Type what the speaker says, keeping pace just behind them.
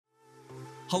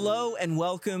Hello and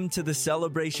welcome to the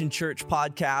Celebration Church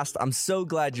podcast. I'm so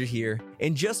glad you're here.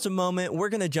 In just a moment, we're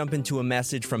going to jump into a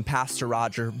message from Pastor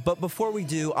Roger. But before we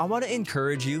do, I want to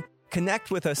encourage you,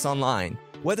 connect with us online.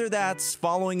 Whether that's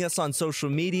following us on social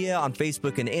media, on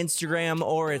Facebook and Instagram,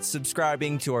 or it's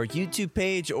subscribing to our YouTube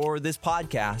page or this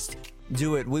podcast,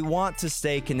 do it. We want to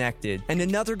stay connected. And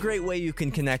another great way you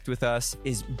can connect with us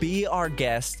is be our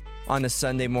guest on a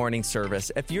Sunday morning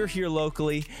service. If you're here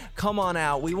locally, come on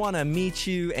out. We want to meet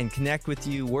you and connect with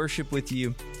you, worship with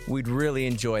you. We'd really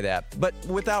enjoy that. But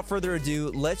without further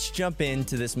ado, let's jump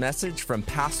into this message from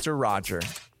Pastor Roger.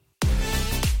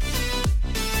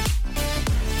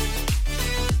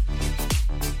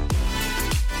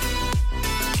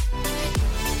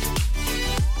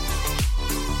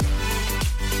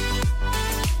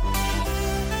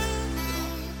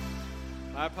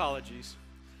 My apologies.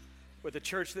 With a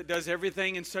church that does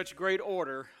everything in such great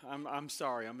order, I'm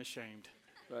sorry, I'm ashamed.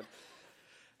 But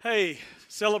hey,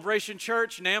 Celebration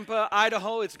Church, Nampa,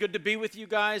 Idaho, it's good to be with you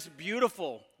guys.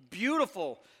 Beautiful,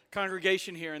 beautiful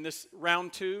congregation here in this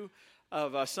round two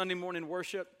of Sunday morning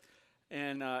worship.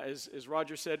 And as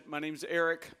Roger said, my name's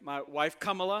Eric. My wife,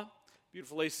 Kamala,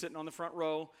 beautiful lady sitting on the front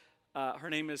row.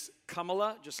 Her name is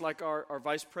Kamala, just like our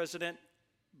vice president,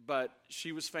 but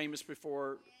she was famous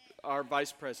before our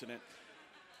vice president.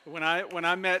 When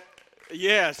I met,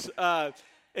 yes,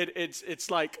 it's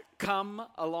like come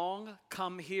along,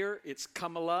 come here. It's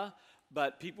Kamala,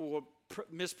 but people will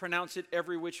mispronounce it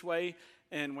every which way.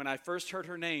 And when I first heard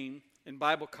her name in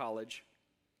Bible college,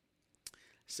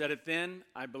 said it then,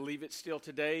 I believe it still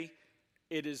today.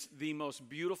 It is the most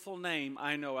beautiful name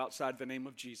I know outside the name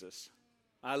of Jesus.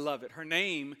 I love it. Her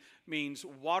name means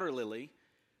water lily,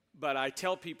 but I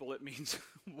tell people it means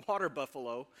water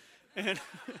buffalo, and.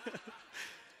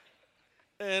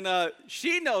 And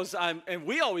she knows and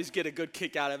we always get a good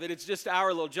kick out of it. It's just our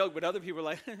little joke, but other people are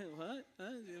like,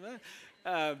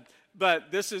 what?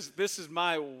 But this is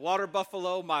my water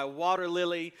buffalo, my water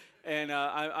lily, and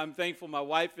I'm thankful my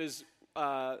wife is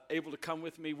able to come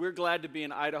with me. We're glad to be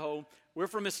in Idaho. We're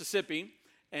from Mississippi,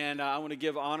 and I want to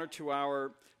give honor to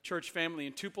our church family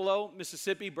in Tupelo,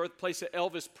 Mississippi, birthplace of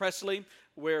Elvis Presley,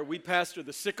 where we pastor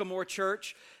the Sycamore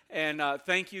Church. And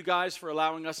thank you guys for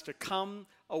allowing us to come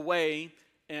away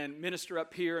and minister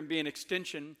up here and be an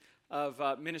extension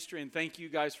of ministry. And thank you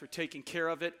guys for taking care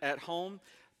of it at home.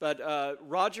 But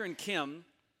Roger and Kim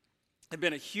have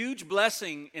been a huge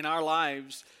blessing in our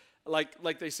lives.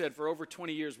 Like they said, for over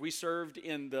 20 years, we served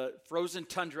in the frozen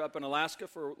tundra up in Alaska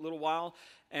for a little while,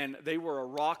 and they were a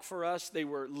rock for us. They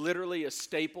were literally a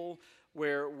staple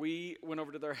where we went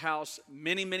over to their house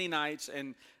many, many nights,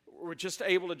 and we're just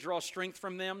able to draw strength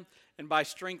from them. And by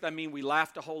strength, I mean we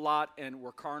laughed a whole lot and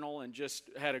were carnal and just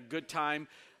had a good time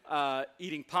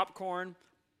eating popcorn,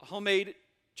 homemade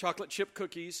chocolate chip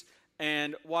cookies,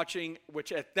 and watching,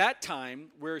 which at that time,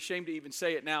 we're ashamed to even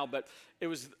say it now, but it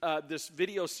was this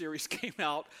video series came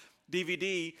out,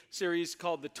 DVD series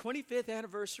called The 25th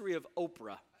Anniversary of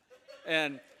Oprah.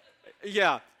 And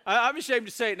yeah, I'm ashamed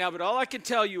to say it now, but all I can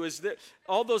tell you is that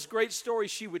all those great stories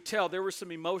she would tell, there were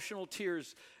some emotional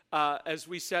tears as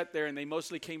we sat there, and they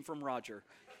mostly came from Roger.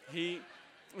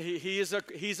 He's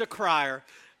a crier.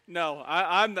 No,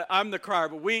 I'm the crier,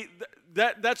 but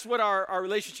that's what our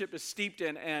relationship is steeped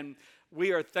in, and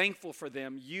we are thankful for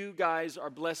them. You guys are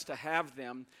blessed to have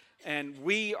them, and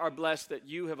we are blessed that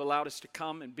you have allowed us to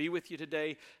come and be with you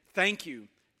today. Thank you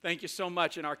so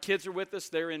much. And our kids are with us.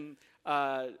 They're in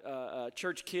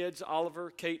church kids,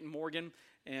 Oliver, Kate, and Morgan,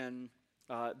 and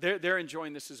they're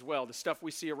enjoying this as well. The stuff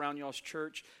we see around y'all's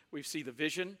church, we see the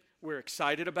vision. We're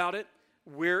excited about it.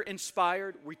 We're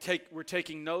inspired. We're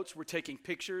taking notes. We're taking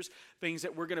pictures, things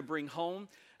that we're going to bring home.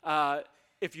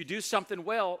 If you do something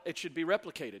well, it should be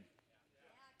replicated.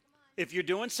 If you're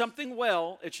doing something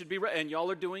well, it should be, and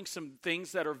y'all are doing some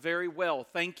things that are very well.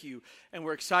 Thank you. And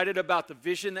we're excited about the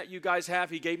vision that you guys have.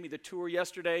 He gave me the tour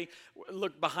yesterday.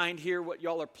 Look behind here, what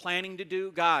y'all are planning to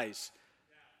do. Guys,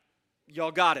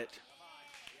 y'all got it.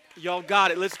 Y'all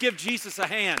got it. Let's give Jesus a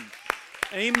hand.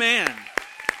 Amen.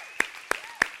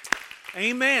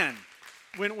 Amen.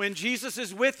 When Jesus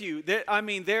is with you,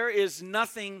 there is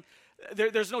nothing,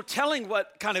 there's no telling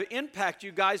what kind of impact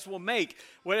you guys will make.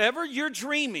 Whatever you're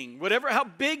dreaming, how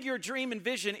big your dream and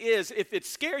vision is, if it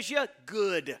scares you,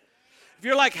 good. If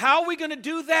you're like, how are we going to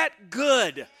do that?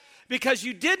 Good. Because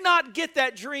you did not get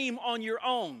that dream on your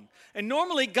own. And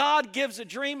normally God gives a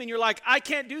dream and you're like, I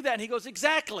can't do that. And he goes,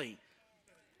 exactly.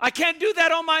 I can't do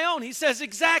that on my own. He says,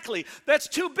 exactly. That's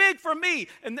too big for me.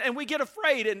 And we get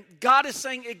afraid. And God is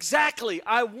saying, exactly.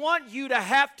 I want you to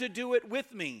have to do it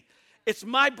with me. It's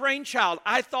my brainchild.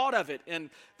 I thought of it. And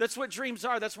that's what dreams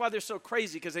are. That's why they're so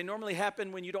crazy, because they normally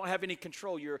happen when you don't have any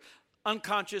control. You're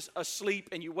unconscious, asleep,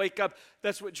 and you wake up.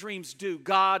 That's what dreams do.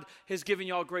 God has given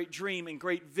you all great dream and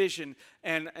great vision,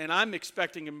 and I'm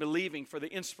expecting and believing for the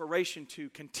inspiration to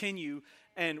continue,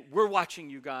 and we're watching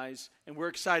you guys, and we're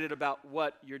excited about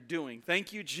what you're doing.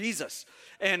 Thank you, Jesus.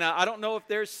 And I don't know if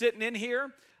they're sitting in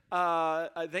here.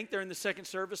 I think they're in the second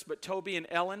service, but Toby and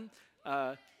Ellen,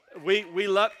 we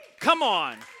love, come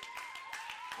on.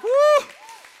 Woo!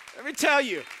 Let me tell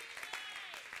you,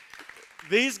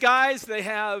 these guys, they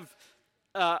have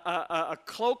a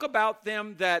cloak about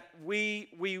them that we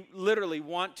literally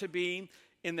want to be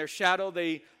in their shadow.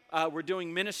 They were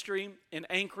doing ministry in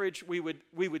Anchorage. We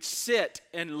would sit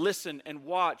and listen and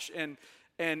watch and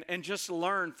just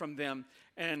learn from them.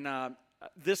 And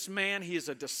this man, he is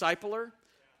a discipler.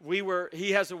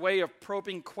 He has a way of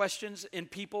probing questions in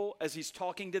people as he's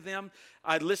talking to them.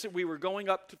 We were going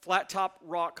up to Flat Top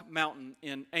Rock Mountain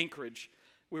in Anchorage.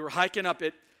 We were hiking up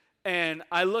it. And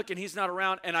I look, and he's not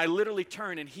around, and I literally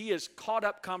turn, and he is caught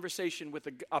up conversation with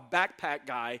a backpack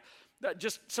guy,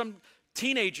 just some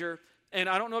teenager, and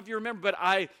I don't know if you remember, but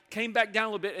I came back down a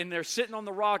little bit, and they're sitting on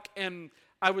the rock, and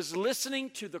I was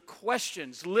listening to the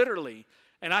questions, literally,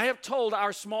 and I have told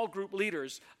our small group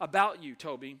leaders about you,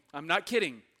 Toby. I'm not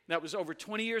kidding. That was over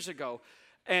 20 years ago,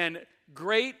 and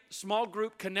great small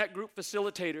group, connect group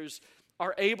facilitators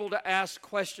are able to ask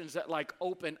questions that, like,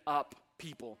 open up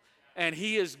people. And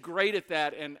he is great at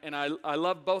that, and I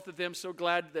love both of them. So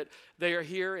glad that they are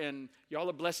here, and y'all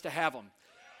are blessed to have them.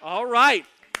 All right.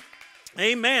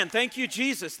 Amen. Thank you,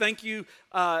 Jesus. Thank you,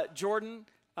 Jordan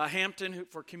Hampton,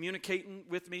 for communicating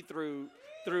with me through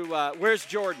where's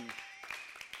Jordan?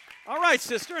 All right,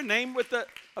 sister,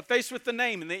 a face with the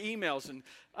name and the emails. And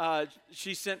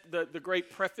she sent the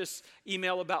great preface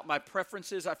email about my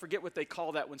preferences. I forget what they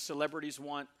call that when celebrities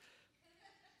want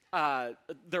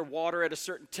their water at a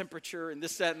certain temperature and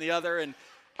this, that, and the other. And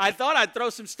I thought I'd throw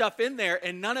some stuff in there,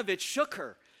 and none of it shook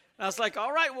her. And I was like,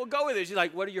 all right, we'll go with it. She's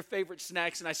like, what are your favorite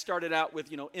snacks? And I started out with,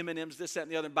 M&Ms, this, that,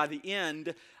 and the other. And by the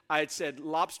end, I had said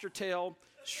lobster tail,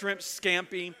 shrimp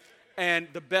scampi, and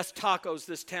the best tacos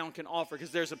this town can offer.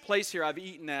 Because there's a place here I've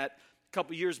eaten at a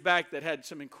couple years back that had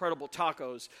some incredible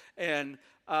tacos. And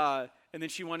then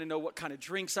she wanted to know what kind of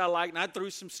drinks I like. And I threw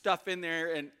some stuff in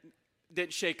there, and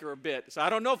didn't shake her a bit. So I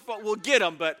don't know if we'll get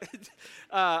them, but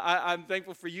I'm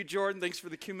thankful for you, Jordan. Thanks for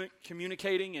the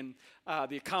communicating and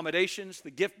the accommodations, the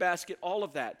gift basket, all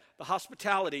of that. The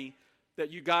hospitality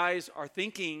that you guys are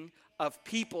thinking of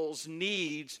people's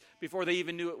needs before they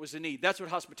even knew it was a need. That's what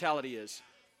hospitality is.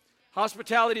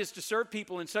 Hospitality is to serve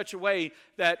people in such a way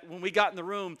that when we got in the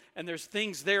room and there's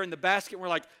things there in the basket, we're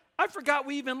like, I forgot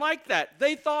we even liked that.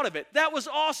 They thought of it. That was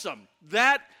awesome.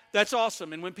 That's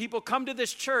awesome. And when people come to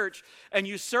this church and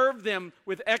you serve them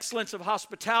with excellence of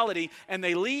hospitality and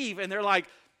they leave and they're like,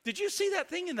 did you see that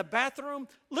thing in the bathroom?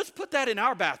 Let's put that in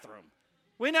our bathroom.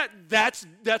 That's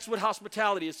what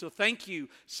hospitality is. So thank you,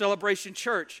 Celebration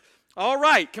Church. All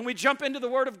right, can we jump into the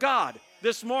Word of God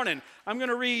this morning? I'm going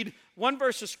to read one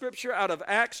verse of Scripture out of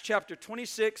Acts chapter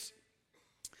 26,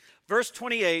 verse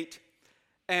 28,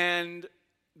 and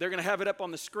they're going to have it up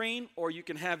on the screen, or you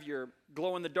can have your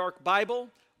glow-in-the-dark Bible,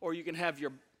 or you can have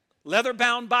your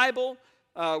leather-bound Bible,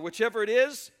 whichever it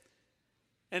is.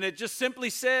 And it just simply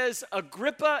says,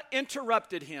 Agrippa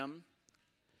interrupted him,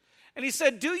 and he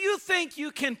said, do you think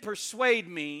you can persuade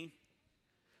me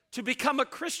to become a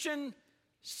Christian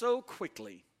so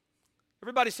quickly?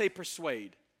 Everybody say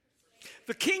persuade.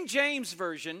 The King James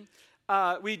Version,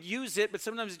 we'd use it, but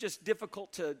sometimes it's just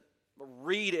difficult to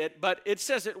read it, but it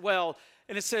says it well,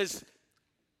 and it says,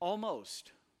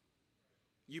 almost,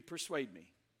 you persuade me.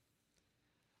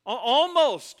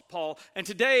 Almost, Paul. And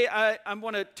today I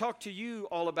want to talk to you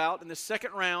all about, in the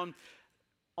second round,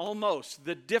 almost.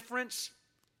 The difference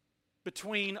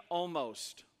between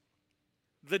almost.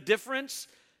 The difference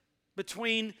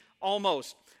between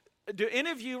almost. Do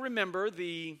any of you remember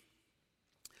the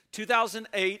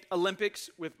 2008 Olympics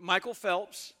with Michael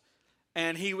Phelps?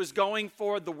 And he was going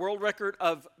for the world record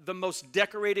of the most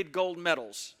decorated gold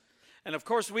medals. And of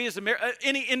course, we as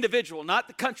any individual, not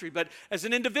the country, but as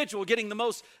an individual getting the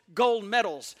most gold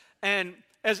medals. And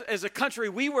as a country,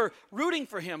 we were rooting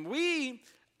for him.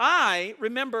 I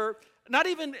remember not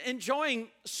even enjoying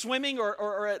swimming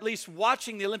or at least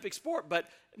watching the Olympic sport, but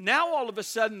now all of a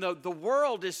sudden the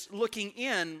world is looking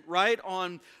in, right,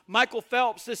 on Michael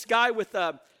Phelps, this guy with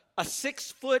a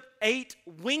 6'8"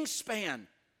 wingspan.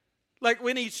 Like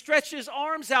when he stretched his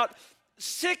arms out,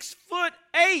 6'8".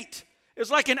 It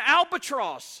was like an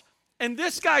albatross. And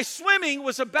this guy swimming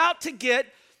was about to get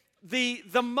the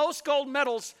most gold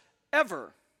medals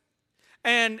ever.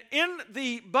 And in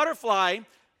the butterfly,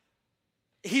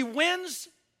 he wins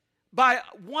by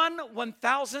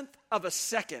 1/1000th of a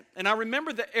second. And I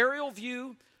remember the aerial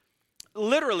view,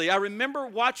 literally, I remember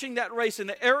watching that race in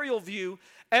the aerial view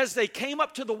as they came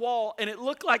up to the wall, and it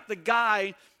looked like the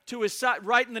guy to his side,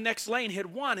 right in the next lane, had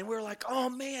won. And we were like, oh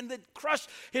man, that crushed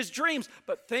his dreams.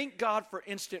 But thank God for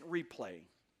instant replay,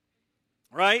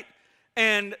 right?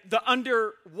 And the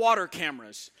underwater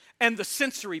cameras and the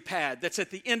sensory pad that's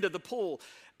at the end of the pool.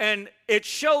 And it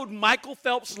showed Michael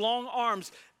Phelps' long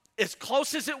arms. As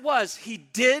close as it was, he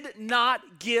did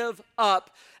not give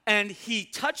up. And he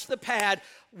touched the pad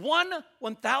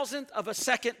 1/1000th of a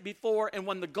second before and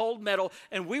won the gold medal.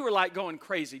 And we were like going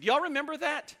crazy. Do y'all remember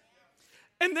that?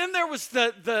 And then there was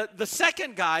the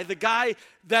second guy, the guy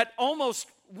that almost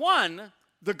won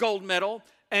the gold medal.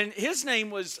 And his name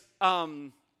was,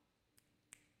 come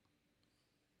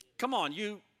on,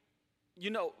 you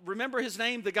know, remember his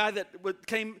name? The guy that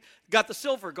got the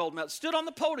silver gold medal, stood on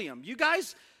the podium. You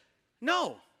guys,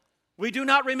 no, we do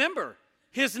not remember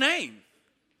his name.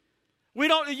 We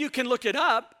don't. You can look it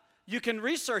up. You can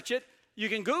research it. You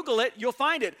can Google it. You'll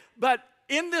find it. But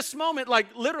in this moment,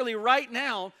 like literally right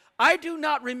now, I do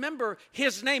not remember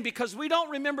his name because we don't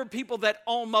remember people that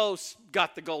almost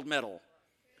got the gold medal.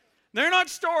 They're not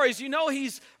stories. You know,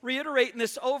 he's reiterating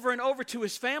this over and over to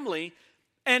his family.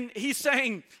 And he's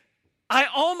saying, I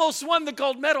almost won the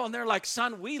gold medal. And they're like,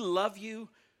 son, we love you,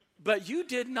 but you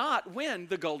did not win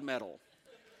the gold medal.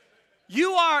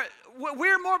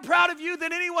 We're more proud of you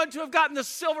than anyone to have gotten the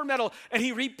silver medal. And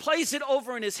he replays it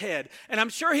over in his head. And I'm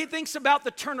sure he thinks about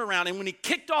the turnaround and when he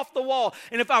kicked off the wall.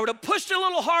 And if I would have pushed a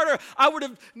little harder, I would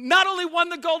have not only won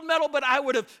the gold medal, but I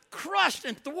would have crushed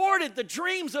and thwarted the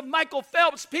dreams of Michael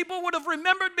Phelps. People would have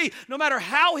remembered me. No matter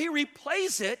how he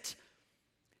replays it,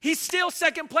 he's still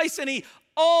second place and he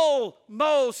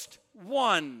almost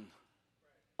won.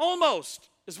 Almost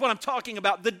is what I'm talking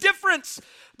about. The difference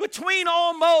between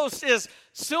almost is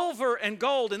silver and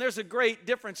gold, and there's a great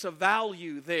difference of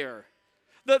value there.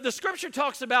 The scripture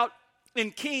talks about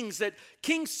in Kings that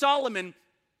King Solomon,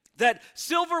 that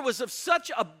silver was of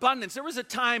such abundance. There was a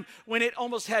time when it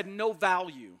almost had no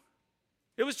value.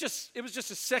 It was just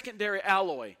a secondary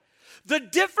alloy. The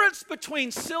difference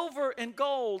between silver and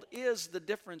gold is the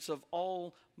difference of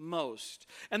almost.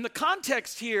 And the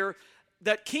context here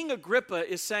that King Agrippa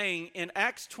is saying in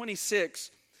Acts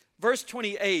 26, verse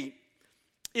 28,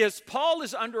 is Paul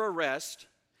is under arrest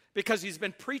because he's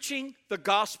been preaching the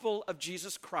gospel of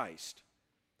Jesus Christ.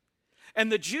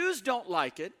 And the Jews don't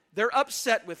like it. They're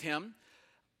upset with him.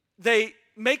 They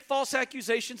make false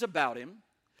accusations about him.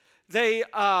 They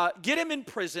get him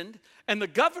imprisoned. And the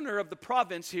governor of the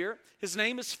province here, his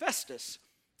name is Festus.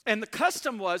 And the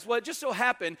custom was, well, it just so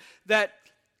happened that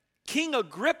King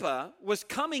Agrippa was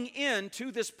coming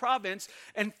into this province,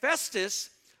 and Festus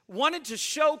wanted to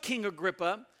show King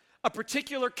Agrippa a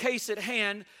particular case at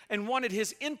hand and wanted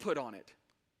his input on it.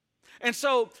 And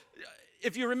so,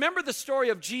 if you remember the story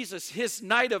of Jesus, his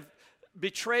night of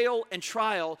betrayal and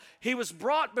trial, he was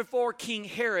brought before King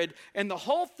Herod, and the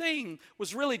whole thing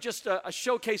was really just a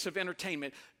showcase of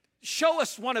entertainment. Show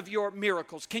us one of your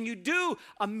miracles. Can you do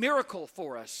a miracle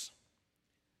for us?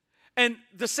 And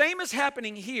the same is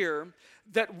happening here,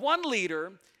 that one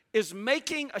leader is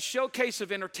making a showcase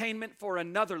of entertainment for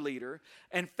another leader,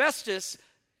 and Festus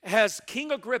has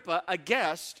King Agrippa, a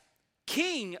guest.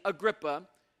 King Agrippa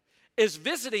is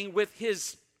visiting with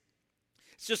his,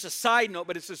 it's just a side note,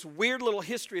 but it's this weird little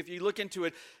history if you look into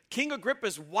it. King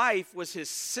Agrippa's wife was his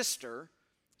sister,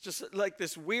 just like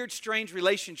this weird, strange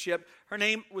relationship. Her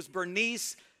name was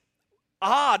Bernice.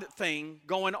 Odd thing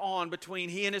going on between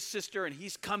he and his sister, and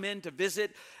he's come in to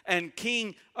visit, and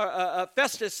King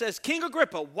Festus says, King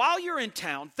Agrippa, while you're in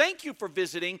town, thank you for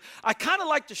visiting. I kind of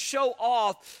like to show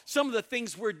off some of the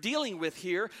things we're dealing with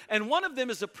here, and one of them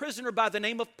is a prisoner by the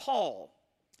name of Paul.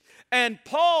 And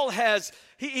Paul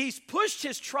he's pushed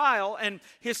his trial and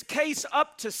his case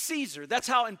up to Caesar. That's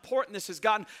how important this has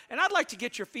gotten, and I'd like to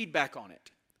get your feedback on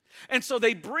it. And so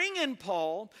they bring in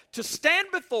Paul to stand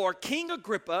before King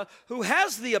Agrippa, who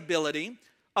has the ability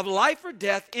of life or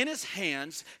death in his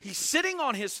hands. He's sitting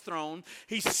on his throne.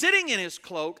 He's sitting in his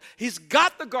cloak. He's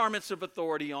got the garments of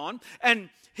authority on. And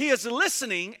he is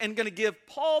listening and going to give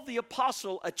Paul the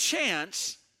apostle a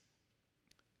chance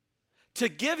to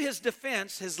give his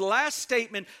defense, his last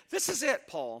statement. This is it,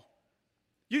 Paul.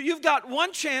 You've got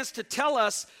one chance to tell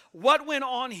us what went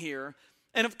on here.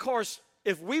 And of course,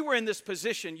 if we were in this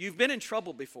position, you've been in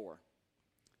trouble before.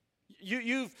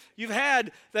 You've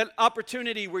had that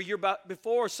opportunity where you're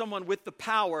before someone with the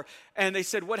power, and they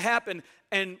said, what happened?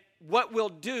 And what we'll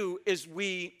do is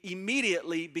we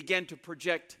immediately begin to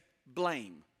project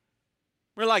blame.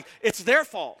 We're like, it's their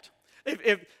fault.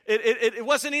 If it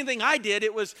wasn't anything I did,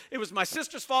 it was my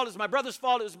sister's fault, it was my brother's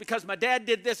fault, it was because my dad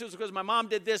did this, it was because my mom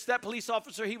did this, that police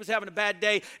officer, he was having a bad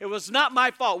day, it was not my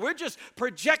fault. We're just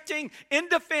projecting in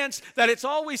defense that it's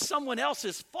always someone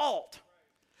else's fault.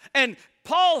 And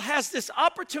Paul has this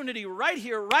opportunity right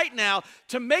here, right now,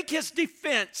 to make his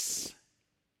defense,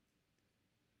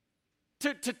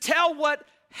 to tell what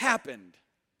happened.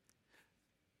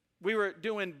 We were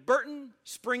doing Burton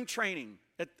spring training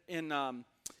in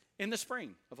the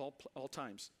spring of all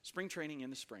times. Spring training in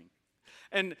the spring.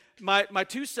 And my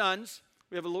two sons,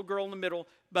 we have a little girl in the middle,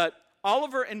 but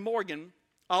Oliver and Morgan,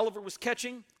 Oliver was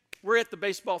catching. We're at the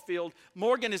baseball field.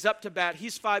 Morgan is up to bat.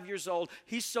 He's 5 years old.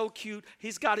 He's so cute.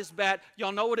 He's got his bat.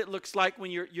 Y'all know what it looks like when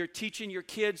you're teaching your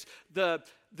kids the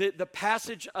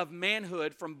passage of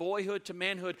manhood, from boyhood to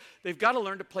manhood. They've got to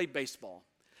learn to play baseball.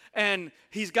 And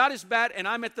he's got his bat, and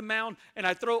I'm at the mound, and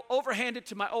I throw overhanded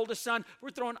to my oldest son. We're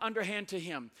throwing underhand to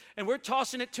him. And we're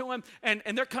tossing it to him, and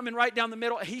they're coming right down the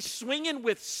middle. He's swinging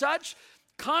with such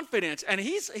confidence, and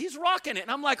he's rocking it.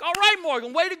 And I'm like, all right,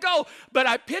 Morgan, way to go. But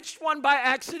I pitched one by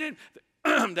accident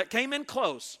that came in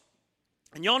close.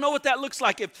 And y'all know what that looks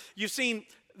like. If you've seen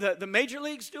the major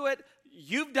leagues do it,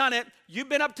 you've done it, you've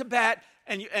been up to bat,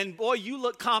 and boy, you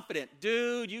look confident.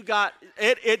 Dude, you got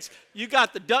it. You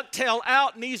got the ducktail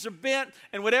out, knees are bent,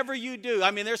 and whatever you do.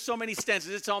 I mean, there's so many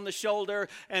stances. It's on the shoulder,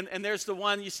 and there's the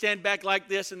one you stand back like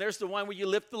this, and there's the one where you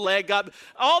lift the leg up.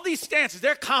 All these stances,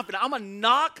 they're confident. I'm going to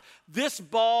knock this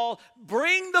ball.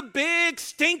 Bring the big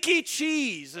stinky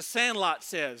cheese, the Sandlot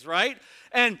says, right?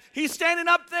 And he's standing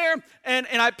up there, and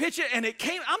I pitch it, and it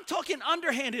came, I'm talking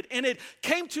underhanded, and it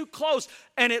came too close,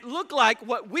 and it looked like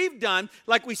what we've done,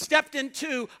 like we stepped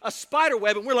into a spider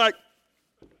web, and we're like,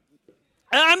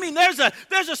 I mean, there's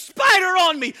a spider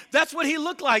on me. That's what he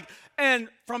looked like. And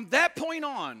from that point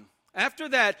on, after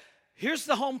that, here's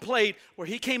the home plate where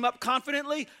he came up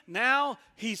confidently. Now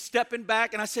he's stepping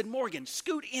back, and I said, Morgan,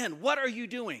 scoot in. What are you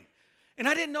doing? And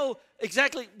I didn't know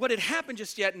exactly what had happened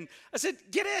just yet, and I said,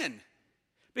 get in.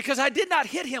 Because I did not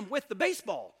hit him with the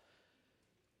baseball.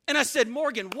 And I said,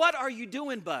 Morgan, what are you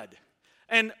doing, bud?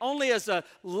 And only as a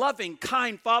loving,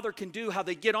 kind father can do, how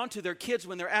they get onto their kids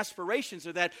when their aspirations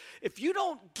are that if you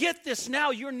don't get this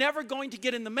now, you're never going to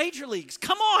get in the major leagues.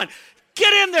 Come on,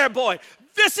 get in there, boy.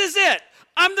 This is it.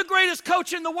 I'm the greatest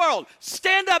coach in the world.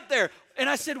 Stand up there. And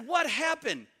I said, what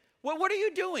happened? What are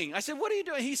you doing? I said, what are you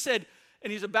doing? He said,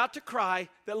 and he's about to cry,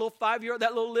 that little 5-year-old,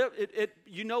 that little lip,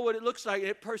 you know what it looks like.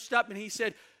 It pursed up, and he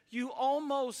said, you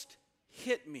almost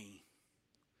hit me.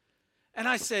 And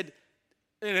I said,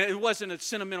 and it wasn't a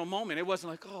sentimental moment. It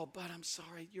wasn't like, oh, bud, I'm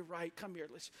sorry. You're right. Come here.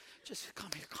 Let's just come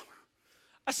here.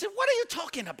 I said, what are you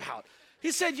talking about?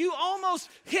 He said, you almost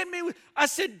hit me. I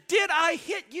said, did I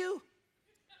hit you?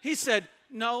 He said,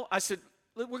 no. I said,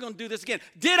 we're going to do this again.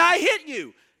 Did I hit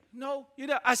you? No, you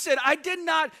know. I said, I did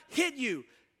not hit you.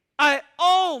 I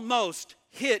almost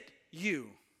hit you.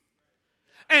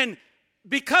 And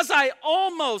because I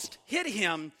almost hit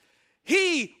him,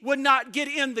 he would not get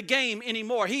in the game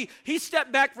anymore. He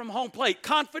stepped back from home plate.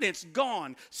 Confidence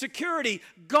gone. Security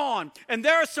gone. And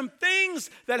there are some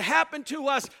things that happen to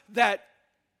us that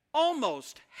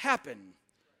almost happened,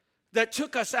 that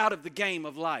took us out of the game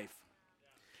of life.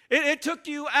 It took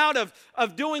you out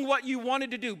of doing what you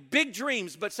wanted to do. Big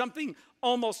dreams, but something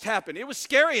almost happened. It was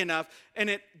scary enough, and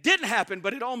it didn't happen,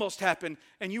 but it almost happened,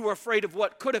 and you were afraid of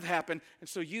what could have happened, and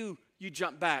so you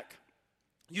jumped back.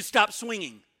 You stopped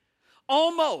swinging.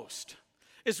 Almost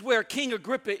is where King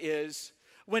Agrippa is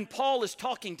when Paul is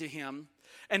talking to him,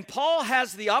 and Paul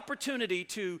has the opportunity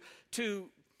to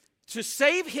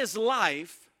save his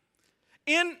life.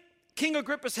 In King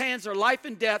Agrippa's hands are life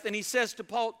and death, and he says to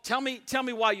Paul, tell me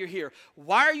why you're here.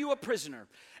 Why are you a prisoner?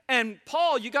 And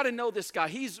Paul, you got to know this guy.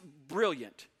 He's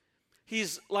brilliant.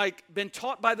 He's like been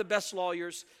taught by the best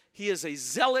lawyers. He is a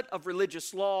zealot of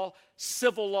religious law,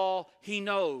 civil law. He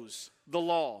knows the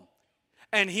law.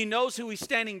 And he knows who he's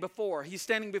standing before. He's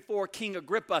standing before King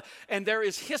Agrippa, and there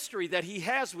is history that he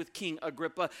has with King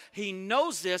Agrippa. He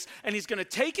knows this, and he's going to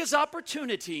take his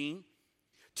opportunity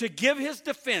to give his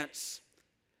defense.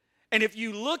 And if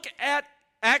you look at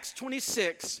Acts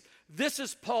 26, this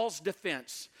is Paul's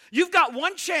defense. You've got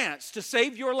one chance to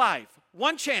save your life.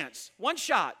 One chance, one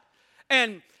shot.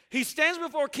 And he stands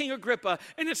before King Agrippa,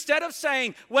 and instead of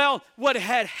saying, well, what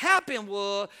had happened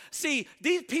was, see,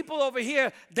 these people over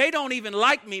here, they don't even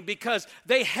like me because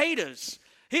they hate us.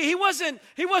 He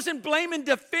wasn't blaming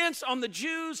defense on the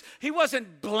Jews. He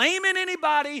wasn't blaming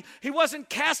anybody. He wasn't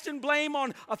casting blame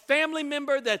on a family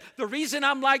member that the reason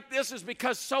I'm like this is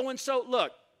because so-and-so.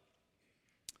 Look,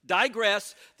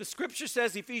 digress. The scripture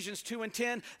says, Ephesians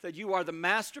 2:10, that you are the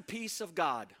masterpiece of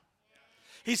God.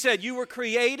 He said you were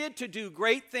created to do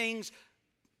great things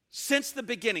since the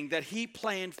beginning that he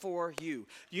planned for you.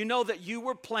 You know that you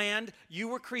were planned, you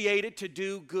were created to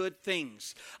do good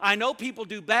things. I know people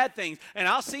do bad things, and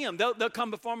I'll see them. They'll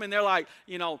come before me, and they're like,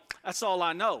 that's all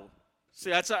I know.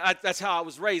 See, that's how I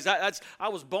was raised. I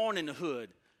was born in the hood.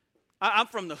 I'm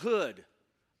from the hood.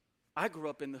 I grew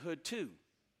up in the hood, too.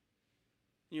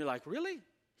 And you're like, really?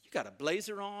 You got a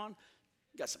blazer on?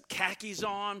 You got some khakis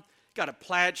on? Got a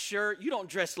plaid shirt. You don't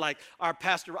dress like our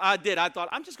pastor. I thought,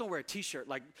 I'm just going to wear a T-shirt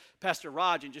like Pastor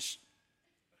Raj and just.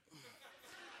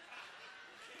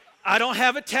 I don't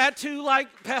have a tattoo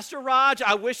like Pastor Raj.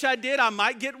 I wish I did. I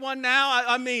might get one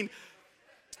now.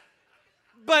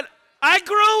 But I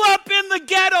grew up in the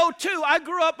ghetto too. I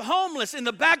grew up homeless in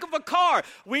the back of a car.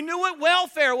 We knew what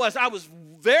welfare was. I was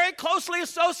very closely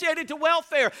associated to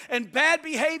welfare and bad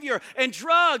behavior and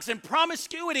drugs and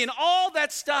promiscuity and all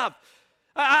that stuff.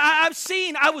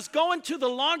 I was going to the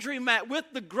laundromat with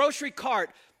the grocery cart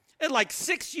at like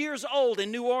 6 years old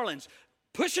in New Orleans,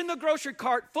 pushing the grocery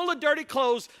cart full of dirty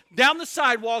clothes down the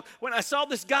sidewalk when I saw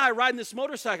this guy riding this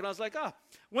motorcycle. I was like,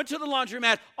 went to the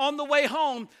laundromat. On the way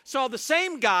home, saw the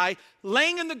same guy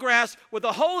laying in the grass with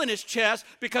a hole in his chest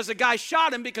because the guy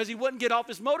shot him because he wouldn't get off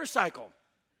his motorcycle.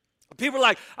 People are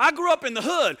like, I grew up in the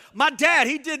hood. My dad,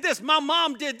 he did this. My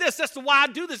mom did this. That's why I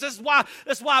do this. That's why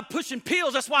I'm pushing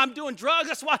pills. That's why I'm doing drugs.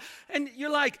 That's why. And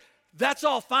you're like, that's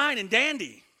all fine and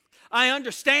dandy. I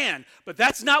understand. But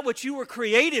that's not what you were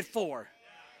created for.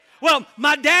 Well,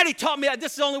 my daddy taught me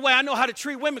this is the only way I know how to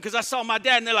treat women because I saw my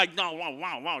dad and they're like, no,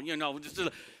 wow,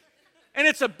 and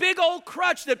it's a big old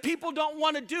crutch that people don't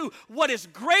want to do what is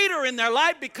greater in their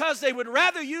life because they would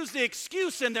rather use the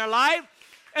excuse in their life.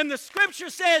 And the scripture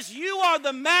says you are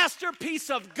the masterpiece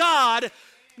of God.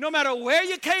 No matter where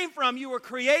you came from, you were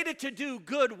created to do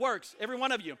good works. Every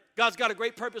one of you. God's got a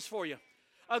great purpose for you.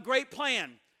 A great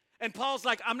plan. And Paul's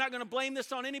like, I'm not going to blame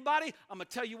this on anybody. I'm going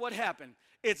to tell you what happened.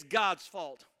 It's God's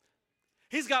fault.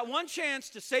 He's got one chance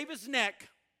to save his neck.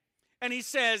 And he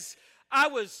says, I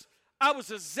was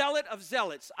a zealot of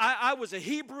zealots. I was a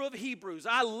Hebrew of Hebrews.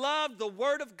 I loved the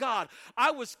word of God.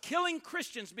 I was killing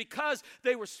Christians because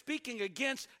they were speaking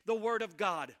against the word of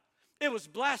God. It was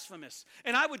blasphemous.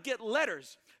 And I would get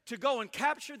letters to go and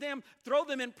capture them, throw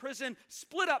them in prison,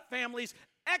 split up families,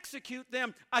 execute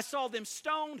them. I saw them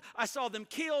stoned. I saw them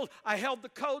killed. I held the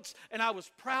coats, and I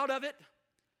was proud of it.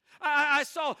 I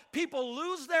saw people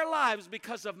lose their lives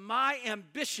because of my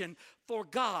ambition for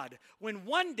God. When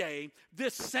one day,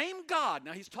 this same God,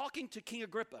 now he's talking to King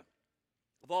Agrippa,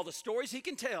 of all the stories he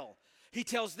can tell, he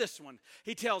tells this one.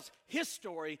 He tells his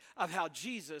story of how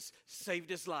Jesus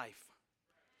saved his life.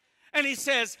 And he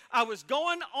says, I was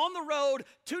going on the road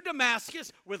to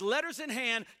Damascus with letters in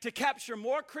hand to capture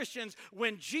more Christians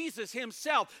when Jesus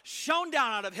himself shone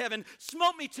down out of heaven,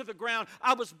 smote me to the ground.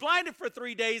 I was blinded for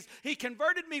 3 days. He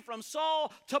converted me from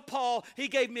Saul to Paul. He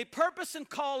gave me purpose and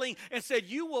calling and said,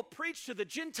 you will preach to the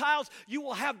Gentiles. You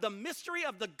will have the mystery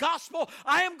of the gospel.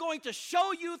 I am going to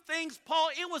show you things, Paul.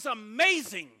 It was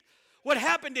amazing what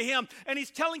happened to him. And he's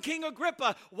telling King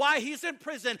Agrippa why he's in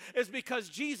prison is because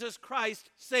Jesus Christ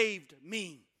saved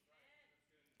me.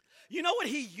 You know what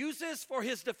he uses for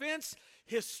his defense?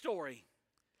 His story,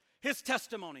 his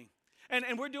testimony.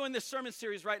 And we're doing this sermon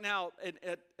series right now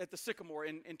at the Sycamore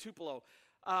in Tupelo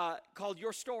called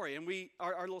Your Story. And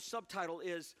our little subtitle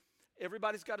is,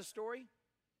 everybody's got a story.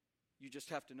 You just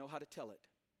have to know how to tell it.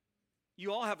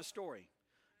 You all have a story.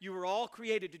 You were all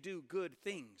created to do good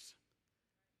things.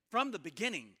 From the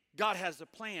beginning, God has a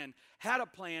plan, had a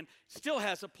plan, still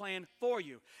has a plan for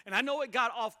you. And I know it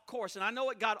got off course, and I know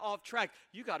it got off track.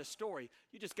 You got a story.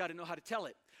 You just got to know how to tell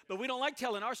it. But we don't like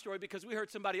telling our story because we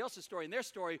heard somebody else's story, and their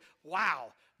story,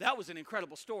 wow, that was an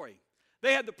incredible story.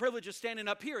 They had the privilege of standing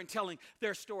up here and telling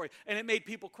their story, and it made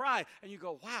people cry. And you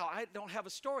go, wow, I don't have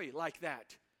a story like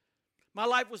that. My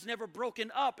life was never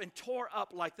broken up and tore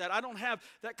up like that. I don't have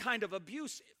that kind of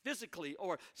abuse physically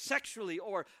or sexually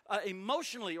or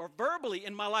emotionally or verbally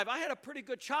in my life. I had a pretty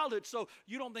good childhood, so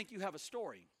you don't think you have a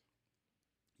story.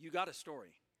 You got a story.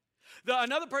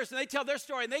 Another person, they tell their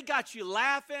story and they got you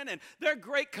laughing and they're a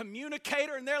great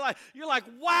communicator and you're like,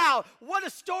 wow, what a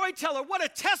storyteller, what a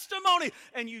testimony.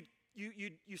 And you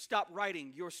stop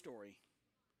writing your story.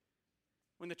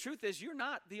 When the truth is, you're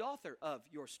not the author of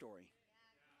your story.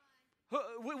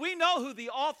 We know who the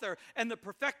author and the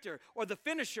perfecter or the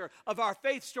finisher of our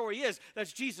faith story is.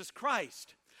 That's Jesus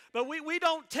Christ. But we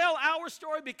don't tell our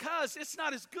story because it's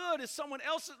not as good as someone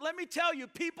else's. Let me tell you,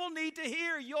 people need to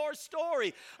hear your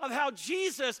story of how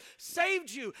Jesus saved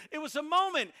you. It was a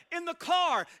moment in the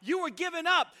car. You were giving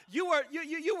up. You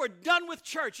were done with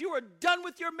church. You were done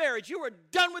with your marriage. You were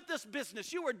done with this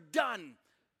business. You were done.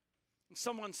 And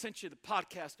someone sent you the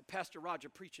podcast of Pastor Roger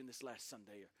preaching this last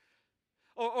Sunday.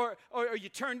 Or you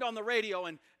turned on the radio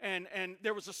and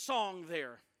there was a song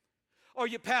there. Or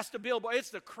you passed a billboard. It's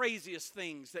the craziest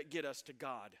things that get us to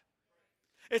God.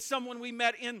 It's someone we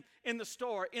met in the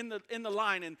store, in the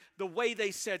line, and the way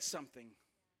they said something.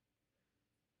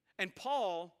 And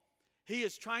Paul, he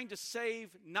is trying to save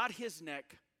not his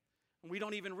neck, and we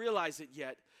don't even realize it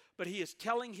yet, but he is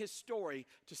telling his story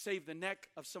to save the neck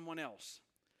of someone else.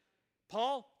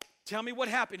 Paul, tell me what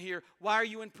happened here. Why are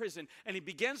you in prison? And he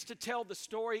begins to tell the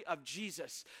story of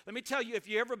Jesus. Let me tell you, if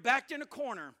you ever backed in a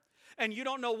corner and you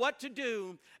don't know what to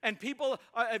do, and people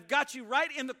have got you right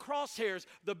in the crosshairs,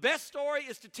 the best story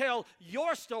is to tell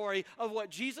your story of what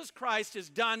Jesus Christ has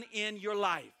done in your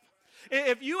life.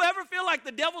 If you ever feel like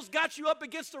the devil's got you up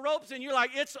against the ropes and you're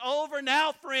like, it's over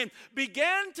now, friend,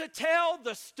 begin to tell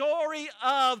the story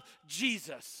of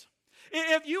Jesus.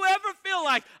 If you ever feel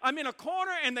like I'm in a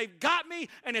corner and they've got me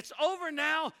and it's over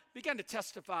now, begin to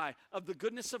testify of the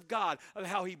goodness of God, of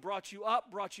how he brought you up,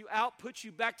 brought you out, put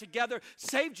you back together,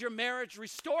 saved your marriage,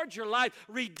 restored your life,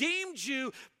 redeemed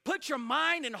you, put your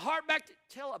mind and heart back to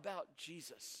tell about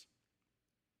Jesus.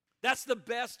 That's the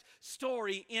best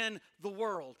story in the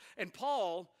world. And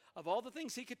Paul, of all the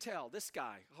things he could tell, this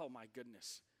guy, oh my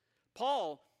goodness.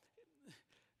 Paul,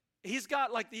 he's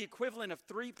got like the equivalent of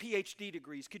 3 PhD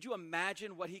degrees. Could you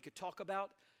imagine what he could talk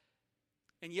about?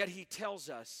 And yet he tells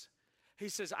us, he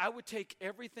says, I would take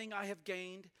everything I have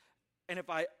gained and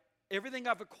everything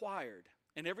I've acquired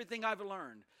and everything I've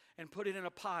learned and put it in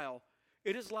a pile.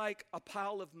 It is like a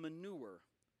pile of manure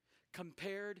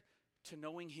compared to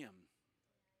knowing him.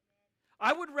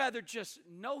 I would rather just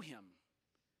know him.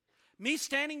 Me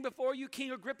standing before you,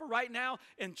 King Agrippa, right now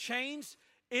in chains,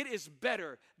 it is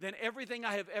better than everything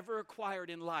I have ever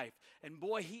acquired in life. And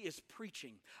boy, he is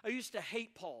preaching. I used to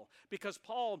hate Paul because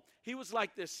Paul, he was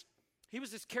like this. He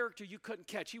was this character you couldn't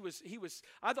catch.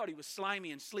 I thought he was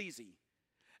slimy and sleazy.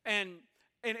 And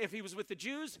if he was with the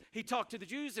Jews, he talked to the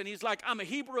Jews and he's like, I'm a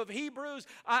Hebrew of Hebrews.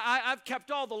 I've kept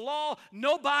all the law.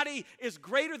 Nobody is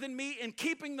greater than me in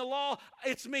keeping the law.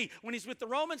 It's me. When he's with the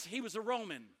Romans, he was a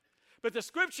Roman. But the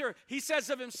scripture, he says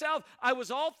of himself, I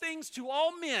was all things to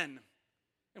all men.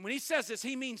 And when he says this,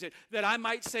 he means it, that I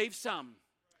might save some.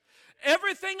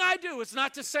 Everything I do is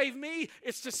not to save me,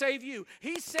 it's to save you.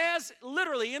 He says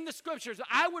literally in the scriptures,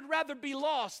 I would rather be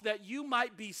lost that you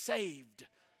might be saved.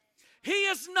 He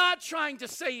is not trying to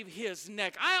save his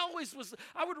neck. I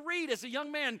would read as a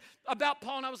young man about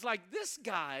Paul and I was like, this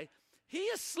guy, he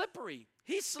is slippery.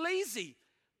 He's sleazy.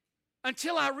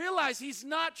 Until I realized he's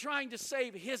not trying to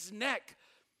save his neck.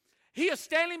 He is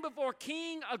standing before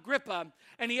King Agrippa,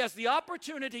 and he has the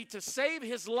opportunity to save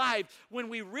his life when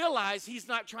we realize he's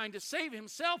not trying to save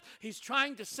himself, he's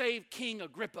trying to save King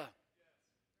Agrippa.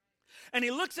 And he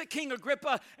looks at King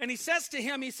Agrippa, and he says to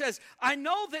him, he says, I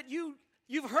know that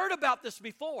you've heard about this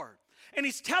before. And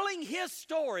he's telling his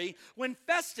story when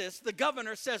Festus, the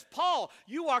governor, says, Paul,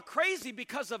 you are crazy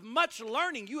because of much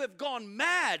learning. You have gone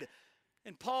mad.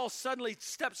 And Paul suddenly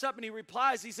steps up and he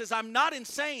replies, he says, I'm not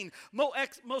insane,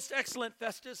 most excellent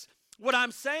Festus. What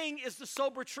I'm saying is the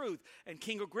sober truth. And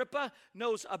King Agrippa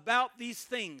knows about these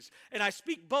things. And I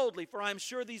speak boldly, for I am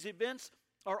sure these events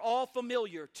are all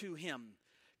familiar to him.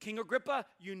 King Agrippa,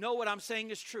 you know what I'm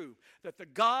saying is true, that the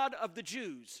God of the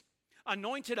Jews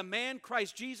anointed a man,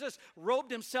 Christ Jesus,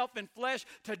 robed himself in flesh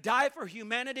to die for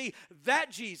humanity. That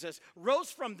Jesus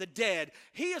rose from the dead.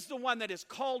 He is the one that has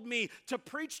called me to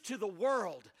preach to the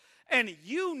world. And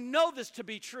you know this to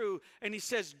be true. And he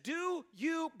says, do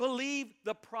you believe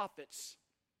the prophets?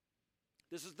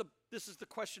 This is the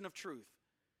question of truth.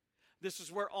 This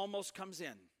is where almost comes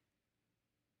in.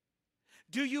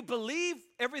 Do you believe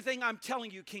everything I'm telling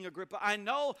you, King Agrippa? I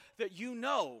know that you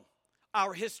know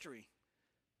our history.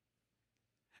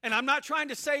 And I'm not trying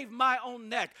to save my own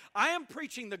neck. I am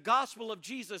preaching the gospel of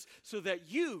Jesus so that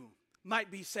you might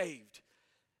be saved.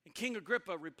 And King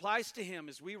Agrippa replies to him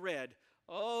as we read,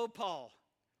 oh, Paul,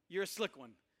 you're a slick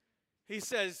one. He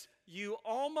says, you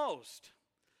almost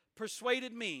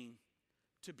persuaded me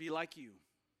to be like you.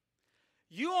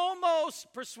 You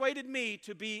almost persuaded me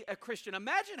to be a Christian.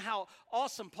 Imagine how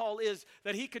awesome Paul is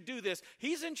that he could do this.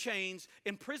 He's in chains,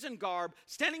 in prison garb,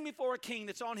 standing before a king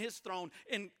that's on his throne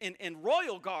in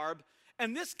royal garb,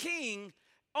 And this king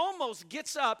almost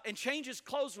gets up and changes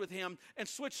clothes with him and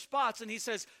switch spots. And he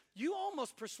says, you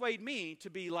almost persuade me to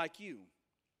be like you.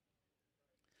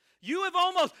 You have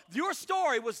almost, your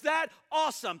story was that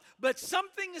awesome. But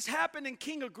something has happened in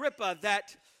King Agrippa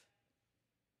that,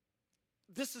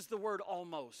 this is the word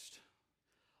almost.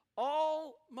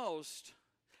 Almost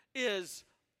is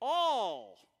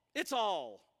all. It's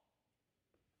all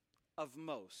of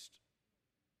most.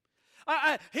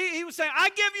 He was saying, I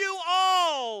give you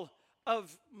all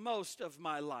of most of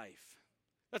my life.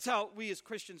 That's how we as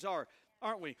Christians are,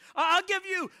 aren't we? I'll give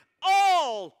you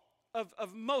all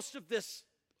of most of this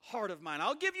heart of mine.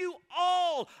 I'll give you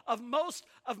all of most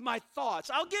of my thoughts.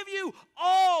 I'll give you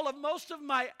all of most of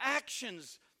my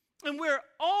actions. And we're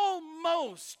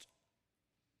almost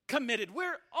committed.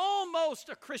 We're almost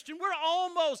a Christian. We're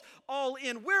almost all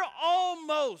in. We're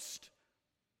almost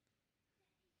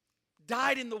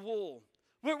dyed in the wool.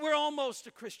 We're almost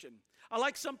a Christian. I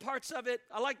like some parts of it.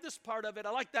 I like this part of it.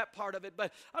 I like that part of it.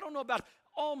 But I don't know about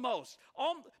almost.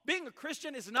 Being a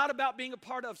Christian is not about being a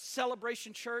part of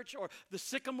Celebration Church or the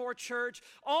Sycamore Church.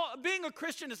 Being a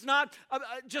Christian is not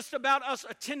just about us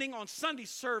attending on Sunday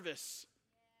service.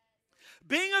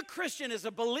 Being a Christian is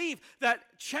a belief that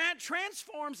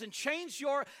transforms and changes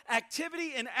your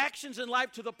activity and actions in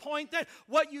life to the point that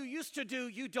what you used to do,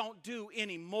 you don't do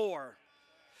anymore.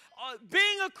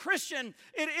 Being a Christian,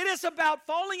 it is about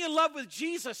falling in love with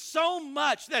Jesus so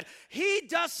much that he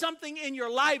does something in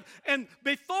your life, and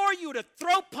before you to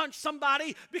throw punch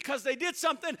somebody because they did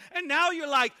something, and now you're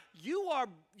like, you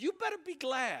better be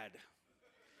glad.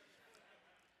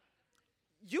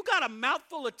 You got a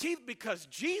mouthful of teeth because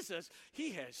Jesus,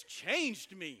 he has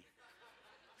changed me.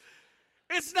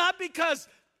 It's not because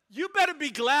you better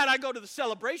be glad I go to the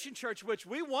Celebration Church, which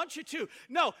we want you to.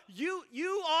 No,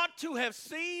 you ought to have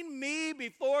seen me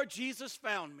before Jesus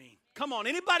found me. Come on,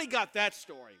 anybody got that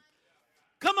story?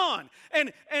 Come on.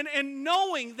 And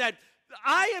knowing that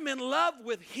I am in love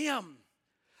with him.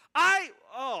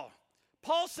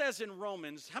 Paul says in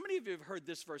Romans, how many of you have heard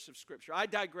this verse of Scripture? I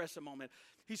digress a moment.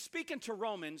 He's speaking to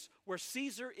Romans where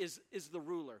Caesar is the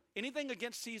ruler. Anything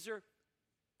against Caesar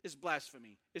is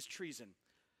blasphemy, is treason.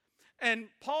 And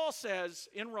Paul says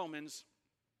in Romans,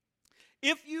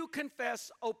 if you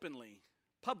confess openly,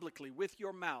 publicly, with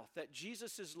your mouth that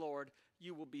Jesus is Lord,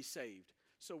 you will be saved.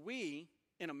 So we,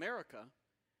 in America,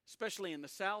 especially in the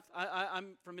South,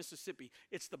 I'm from Mississippi,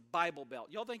 it's the Bible Belt.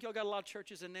 Y'all think y'all got a lot of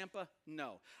churches in Nampa?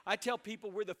 No. I tell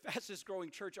people we're the fastest growing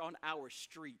church on our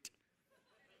street.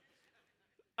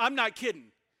 I'm not kidding.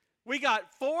 We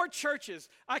got 4 churches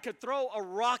I could throw a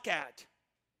rock at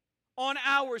on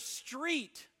our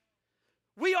street.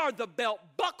 We are the belt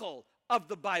buckle of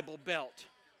the Bible Belt.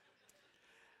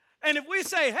 And if we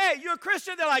say, hey, you're a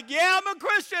Christian, they're like, yeah, I'm a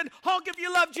Christian. Honk if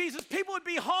you love Jesus. People would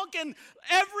be honking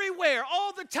everywhere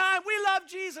all the time. We love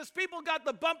Jesus. People got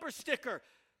the bumper sticker.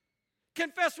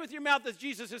 Confess with your mouth that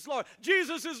Jesus is Lord.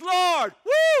 Jesus is Lord.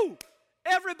 Woo!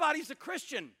 Everybody's a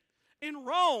Christian. In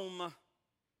Rome,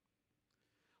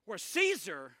 where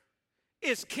Caesar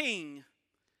is king,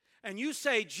 and you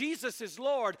say Jesus is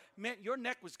Lord, man, your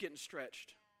neck was getting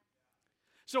stretched.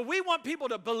 So we want people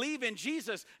to believe in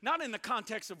Jesus, not in the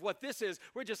context of what this is.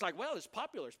 We're just like, well, it's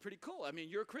popular. It's pretty cool. I mean,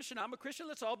 you're a Christian. I'm a Christian.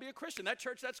 Let's all be a Christian. That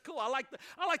church, that's cool. I like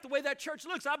the way that church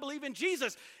looks. I believe in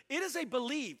Jesus. It is a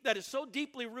belief that is so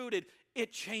deeply rooted,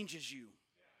 it changes you.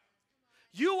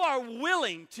 You are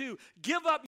willing to give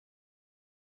up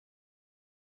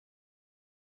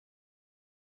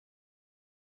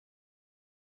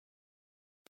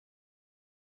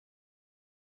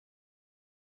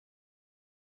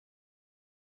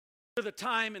the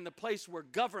time and the place where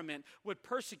government would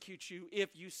persecute you if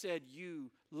you said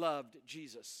you loved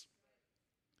Jesus.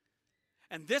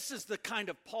 And this is the kind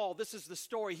of Paul, this is the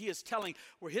story he is telling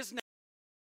where his name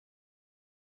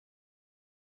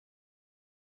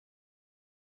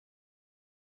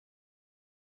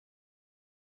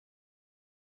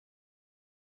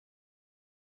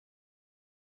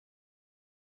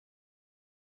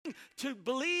to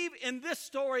believe in this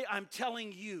story I'm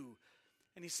telling you.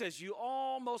 And he says, you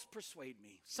almost persuade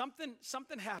me. Something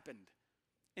happened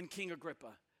in King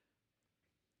Agrippa.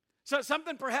 So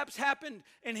something perhaps happened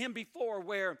in him before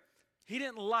where he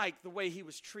didn't like the way he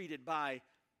was treated by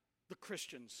the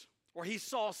Christians. Or he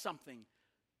saw something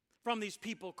from these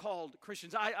people called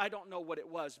Christians. I don't know what it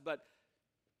was, but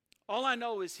all I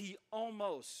know is he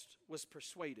almost was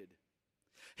persuaded.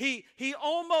 He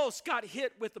almost got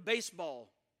hit with a baseball.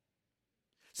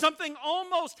 Something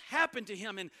almost happened to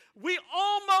him, and we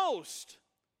almost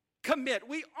commit.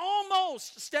 We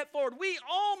almost step forward. We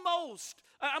almost,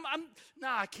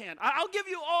 I can't. I'll give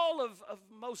you all of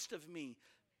most of me.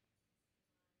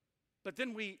 But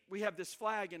then we have this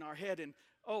flag in our head, and,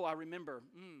 oh, I remember.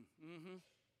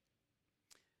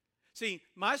 See,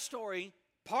 my story,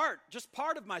 just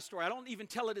part of my story, I don't even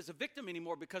tell it as a victim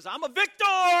anymore because I'm a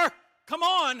victor. Come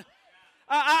on.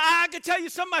 I could tell you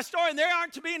some of my story, and there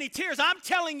aren't to be any tears. I'm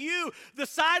telling you the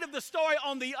side of the story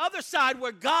on the other side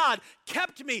where God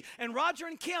kept me. And Roger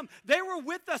and Kim, they were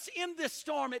with us in this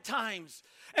storm at times.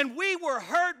 And we were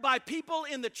hurt by people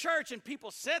in the church, and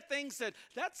people said things that,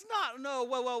 that's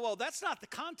not the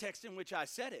context in which I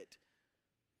said it.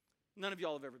 None of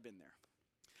y'all have ever been there.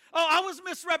 Oh, I was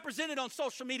misrepresented on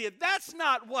social media. That's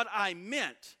not what I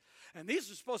meant. And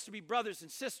these are supposed to be brothers and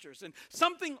sisters. And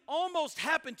something almost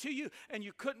happened to you, and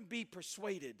you couldn't be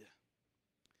persuaded.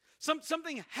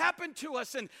 Something happened to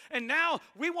us, and now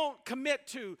we won't commit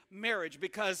to marriage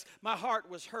because my heart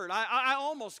was hurt. I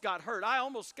almost got hurt. I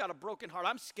almost got a broken heart.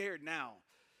 I'm scared now.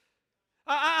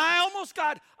 I almost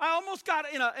got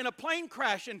in a plane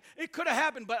crash, and it could have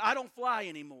happened, but I don't fly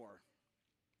anymore.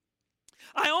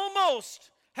 I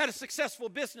almost had a successful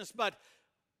business, but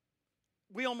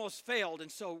we almost failed, and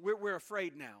so we're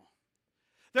afraid now.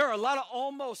 There are a lot of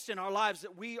almost in our lives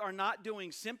that we are not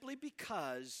doing simply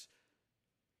because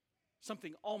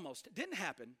something almost didn't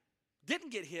happen,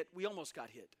 didn't get hit, we almost got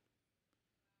hit.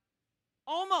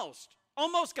 Almost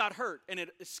got hurt, and it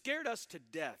scared us to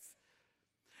death.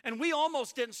 And we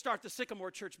almost didn't start the Sycamore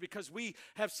Church because we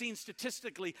have seen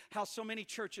statistically how so many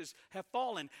churches have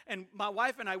fallen. And my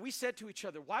wife and I, we said to each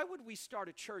other, why would we start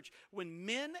a church when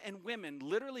men and women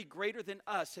literally greater than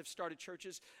us have started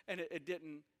churches and it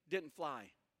didn't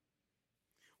fly?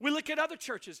 We look at other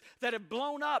churches that have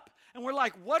blown up, and we're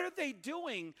like, what are they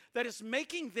doing that is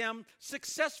making them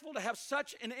successful to have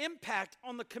such an impact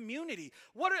on the community?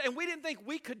 And we didn't think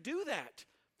we could do that.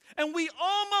 And we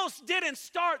almost didn't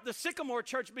start the Sycamore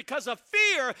Church because of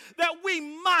fear that we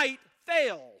might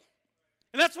fail.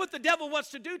 And that's what the devil wants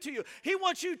to do to you. He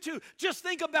wants you to just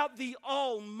think about the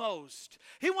almost.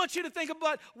 He wants you to think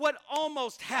about what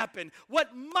almost happened,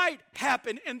 what might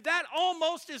happen, and that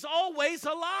almost is always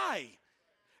a lie.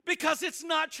 Because it's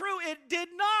not true. It did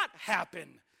not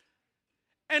happen.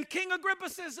 And King Agrippa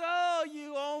says, oh,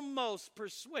 you almost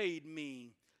persuade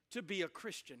me to be a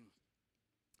Christian.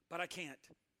 But I can't.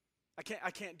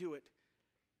 I can't do it.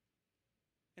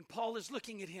 And Paul is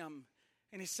looking at him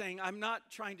and he's saying, I'm not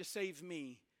trying to save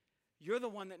me. You're the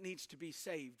one that needs to be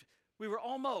saved. We were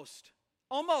almost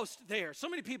there. So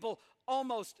many people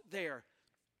almost there.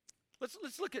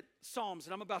 Let's look at Psalms,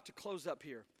 and I'm about to close up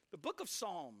here. The book of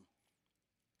Psalm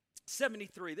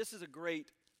 73. This is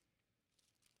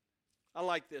I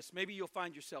like this. Maybe you'll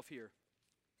find yourself here.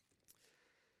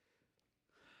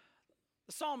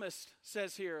 The psalmist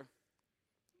says here,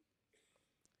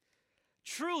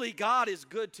 truly God is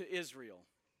good to Israel,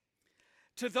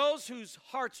 to those whose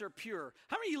hearts are pure.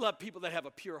 How many of you love people that have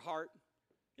a pure heart?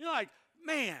 You're like,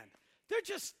 man, they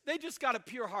just got a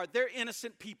pure heart. They're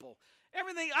innocent people.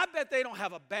 Everything, I bet they don't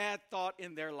have a bad thought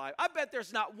in their life. I bet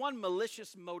there's not one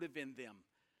malicious motive in them.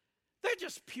 They're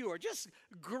just pure, just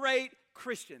great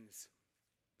Christians.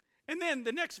 And then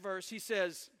the next verse, he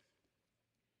says,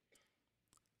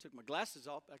 took my glasses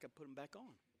off, I could put them back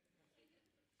on.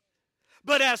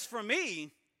 But as for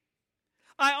me,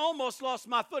 I almost lost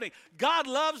my footing. God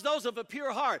loves those of a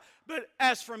pure heart. But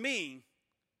as for me,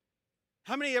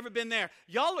 how many ever been there?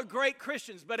 Y'all are great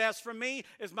Christians, but as for me,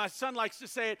 as my son likes to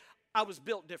say it, I was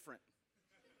built different.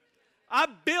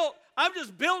 I'm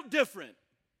just built different.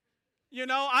 You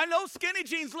know, I know skinny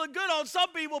jeans look good on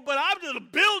some people, but I'm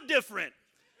just built different.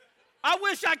 I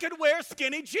wish I could wear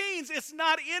skinny jeans. It's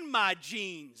not in my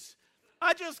genes.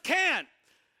 I just can't.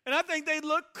 And I think they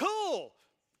look cool.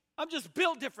 I'm just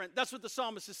built different. That's what the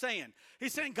psalmist is saying.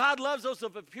 He's saying God loves those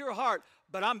of a pure heart,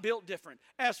 but I'm built different.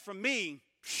 As for me,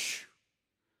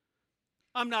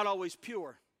 I'm not always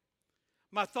pure.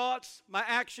 My thoughts, my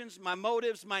actions, my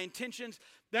motives, my intentions,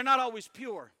 they're not always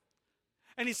pure.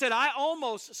 And he said, I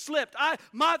almost slipped.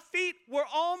 My feet were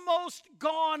almost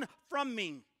gone from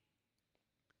me.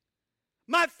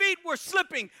 My feet were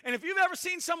slipping. And if you've ever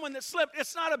seen someone that slipped,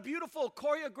 it's not a beautiful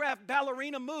choreographed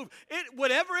ballerina move.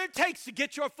 Whatever it takes to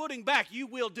get your footing back, you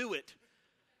will do it.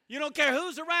 You don't care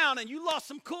who's around, and you lost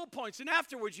some cool points. And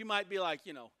afterwards, you might be like,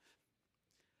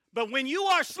 But when you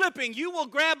are slipping, you will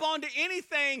grab onto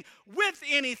anything with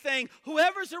anything,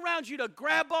 whoever's around you to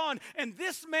grab on. And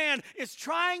this man is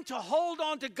trying to hold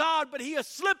on to God, but he is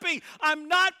slipping. I'm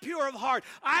not pure of heart.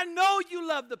 I know you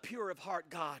love the pure of heart,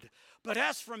 God. But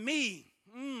as for me,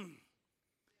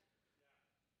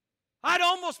 I'd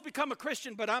almost become a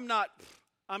Christian, but I'm not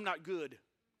good.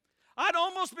 I'd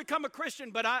almost become a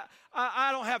Christian, but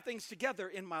I don't have things together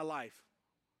in my life.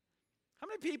 How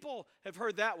many people have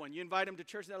heard that one? You invite them to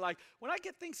church and they're like, when I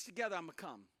get things together, I'm going to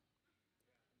come.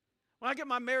 When I get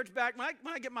my marriage back,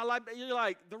 when I get my life back, you're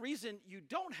like, the reason you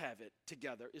don't have it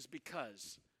together is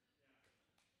because.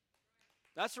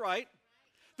 That's right.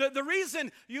 The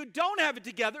reason you don't have it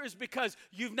together is because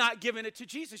you've not given it to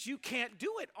Jesus. You can't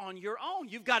do it on your own.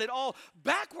 You've got it all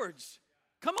backwards.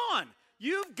 Come on.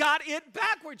 You've got it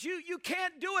backwards. You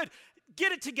can't do it.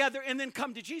 Get it together and then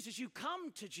come to Jesus. You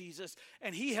come to Jesus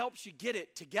and he helps you get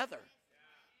it together.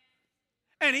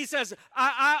 And he says,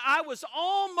 I was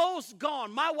almost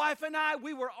gone. My wife and I,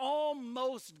 we were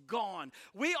almost gone.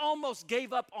 We almost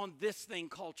gave up on this thing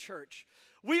called church.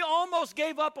 We almost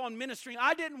gave up on ministry.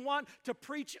 I didn't want to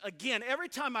preach again. Every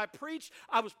time I preached,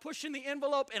 I was pushing the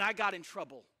envelope and I got in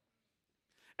trouble.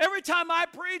 Every time I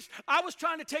preached, I was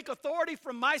trying to take authority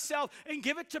from myself and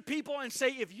give it to people and say,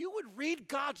 if you would read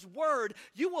God's word,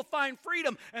 you will find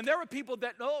freedom. And there were people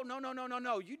that,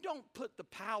 no. You don't put the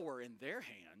power in their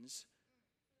hands.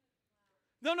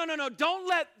 No. Don't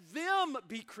let them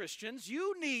be Christians.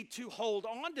 You need to hold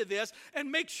on to this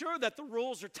and make sure that the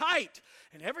rules are tight.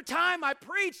 And every time I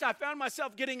preached, I found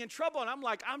myself getting in trouble. And I'm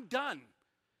like, I'm done.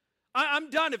 I'm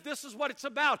done if this is what it's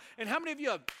about. And how many of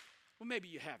you have, well, maybe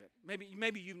you haven't.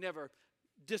 Maybe you've never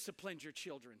disciplined your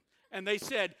children. And they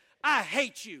said, I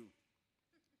hate you.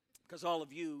 Because all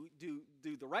of you do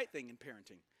the right thing in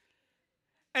parenting.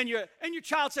 And your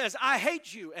child says, I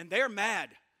hate you. And they're mad.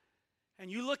 And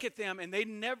you look at them and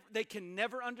they can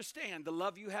never understand the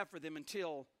love you have for them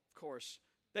until, of course,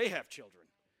 they have children.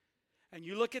 And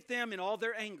you look at them in all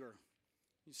their anger.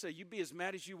 You say, you be as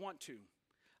mad as you want to.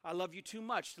 I love you too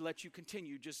much to let you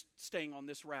continue just staying on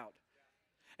this route.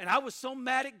 And I was so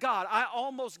mad at God, I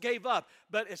almost gave up.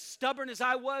 But as stubborn as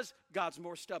I was, God's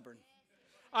more stubborn.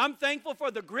 I'm thankful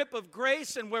for the grip of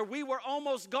grace, and where we were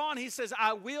almost gone, he says,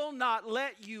 I will not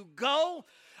let you go.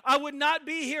 I would not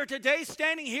be here today,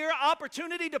 standing here,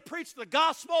 opportunity to preach the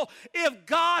gospel, if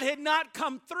God had not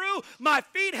come through. My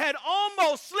feet had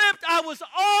almost slipped. I was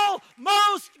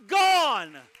almost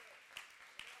gone.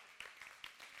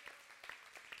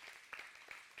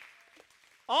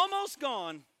 Almost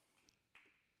gone.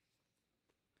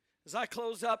 As I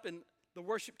close up and the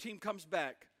worship team comes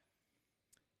back,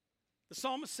 the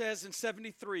psalmist says in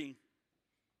 73,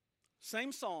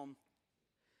 same psalm,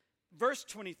 verse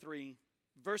 23,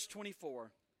 verse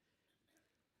 24,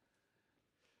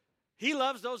 he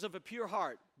loves those of a pure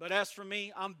heart, but as for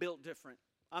me, I'm built different.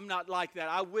 I'm not like that.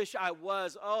 I wish I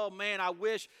was. Oh man, I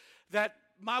wish that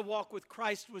my walk with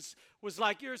Christ was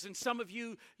like yours. And some of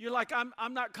you, you're like,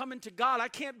 I'm not coming to God. I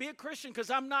can't be a Christian because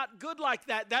I'm not good like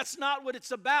that. That's not what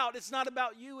it's about. It's not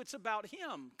about you. It's about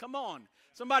him. Come on.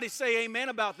 Somebody say amen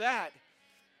about that.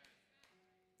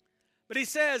 But he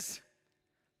says,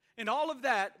 in all of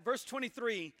that, verse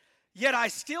 23, yet I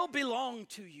still belong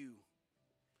to you.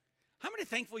 How many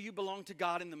thankful you belong to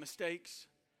God in the mistakes?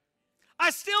 I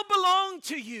still belong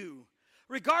to you,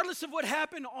 regardless of what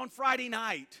happened on Friday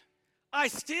night. I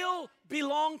still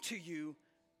belong to you.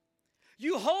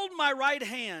 You hold my right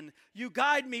hand. You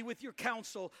guide me with your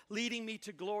counsel, leading me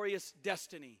to glorious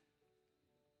destiny.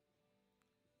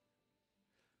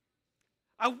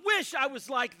 I wish I was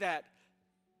like that.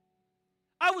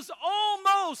 I was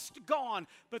almost gone.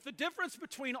 But the difference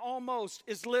between almost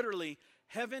is literally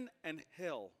heaven and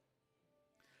hell.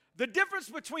 The difference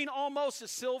between almost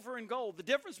is silver and gold. The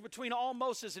difference between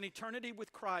almost is an eternity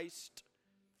with Christ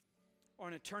or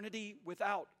an eternity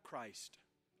without Christ.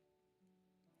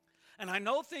 And I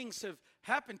know things have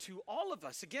happened to all of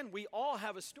us. Again, we all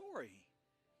have a story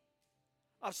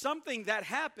of something that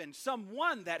happened,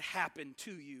 someone that happened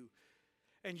to you.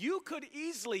 And you could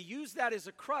easily use that as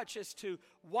a crutch as to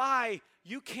why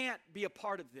you can't be a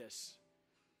part of this.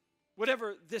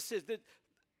 Whatever this is,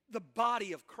 the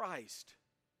body of Christ.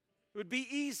 It would be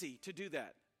easy to do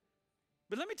that.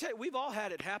 But let me tell you, we've all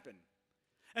had it happen.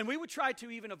 And we would try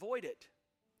to even avoid it.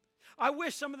 I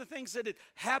wish some of the things that had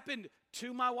happened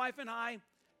to my wife and I,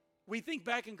 we think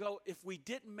back and go, if we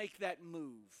didn't make that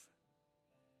move.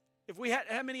 If we had,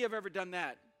 how many have ever done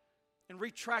that? And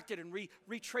retracted and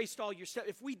retraced all your steps.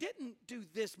 If we didn't do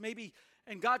this, maybe,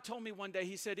 and God told me one day,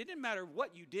 he said, it didn't matter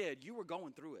what you did, you were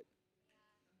going through it.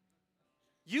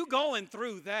 You going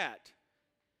through that.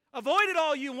 Avoid it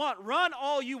all you want, run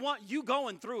all you want, you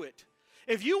going through it.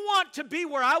 If you want to be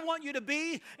where I want you to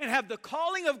be and have the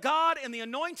calling of God and the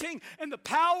anointing and the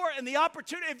power and the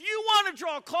opportunity, if you want to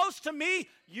draw close to me,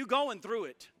 you going through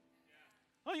it.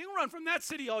 Oh, you can run from that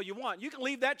city all you want. You can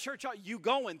leave that church out, you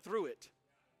going through it.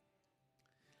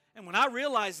 And when I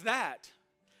realized that,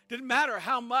 it didn't matter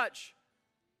how much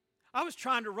I was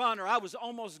trying to run or I was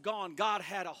almost gone, God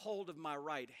had a hold of my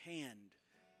right hand.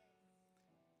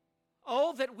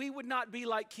 Oh, that we would not be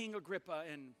like King Agrippa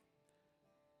and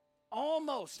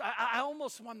I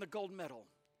almost won the gold medal.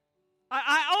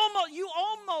 You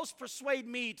almost persuade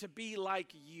me to be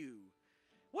like you.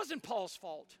 It wasn't Paul's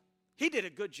fault. He did a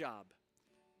good job.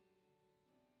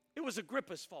 It was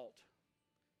Agrippa's fault.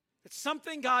 That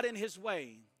something got in his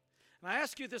way. And I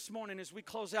ask you this morning as we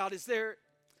close out, is there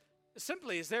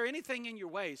anything in your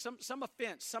way, some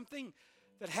offense, something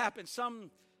that happened,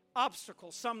 some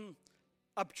obstacle, some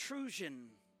obtrusion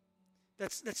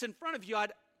that's in front of you?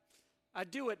 I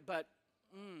do it, but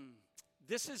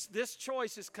this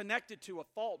choice is connected to a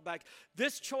fault back.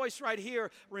 This choice right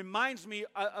here reminds me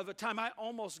of a time I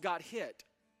almost got hit.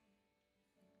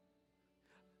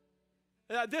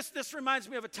 This reminds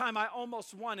me of a time I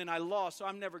almost won and I lost, so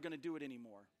I'm never going to do it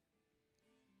anymore.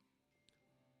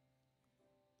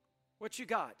 What you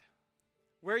got?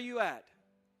 Where are you at?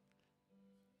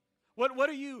 What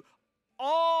are you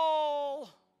all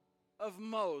of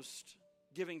most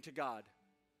giving to God?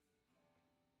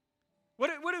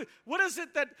 What is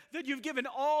it that you've given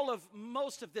all of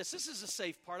most of this? This is a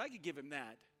safe part. I could give him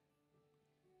that.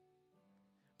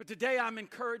 But today I'm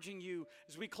encouraging you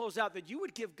as we close out that you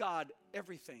would give God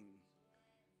everything.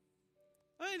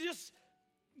 I mean, just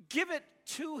give it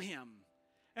to him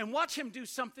and watch him do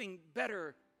something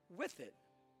better with it.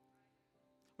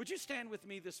 Would you stand with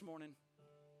me this morning?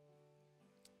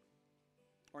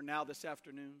 Or now this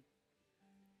afternoon?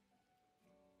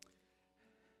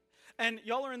 And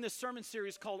y'all are in this sermon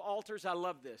series called Altars. I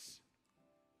love this.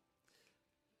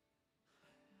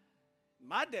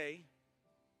 My day,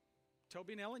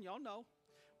 Toby and Ellen, y'all know,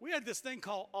 we had this thing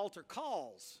called altar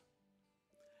calls.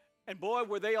 And boy,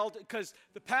 were they all, because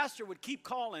the pastor would keep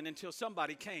calling until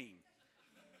somebody came.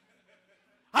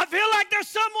 I feel like there's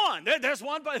someone. There's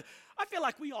one, but I feel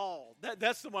like we all,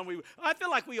 that's the one I feel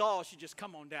like we all should just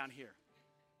come on down here.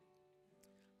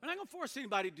 I'm not going to force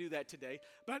anybody to do that today,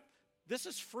 but this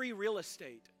is free real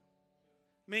estate.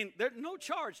 I mean, there's no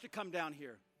charge to come down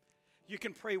here. You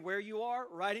can pray where you are,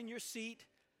 right in your seat.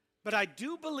 But I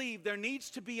do believe there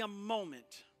needs to be a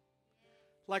moment,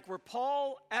 like where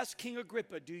Paul asked King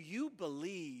Agrippa, do you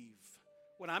believe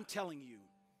what I'm telling you?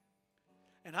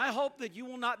 And I hope that you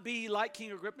will not be like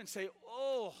King Agrippa and say,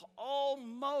 oh,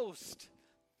 almost.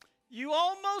 You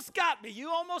almost got me. You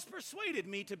almost persuaded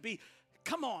me to be.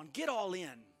 Come on, get all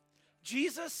in.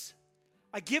 Jesus,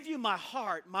 I give you my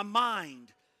heart, my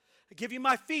mind. I give you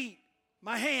my feet,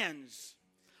 my hands,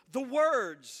 the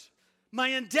words, my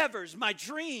endeavors, my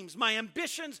dreams, my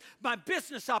ambitions, my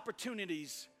business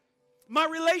opportunities, my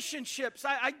relationships.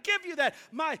 I give you that.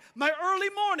 My early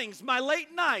mornings, my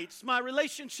late nights, my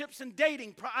relationships and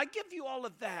dating. I give you all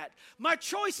of that. My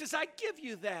choices, I give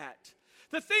you that.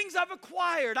 The things I've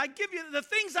acquired, I give you. The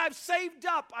things I've saved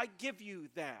up, I give you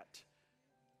that.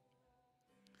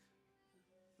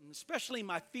 And especially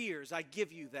my fears, I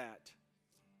give you that.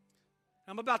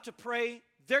 I'm about to pray.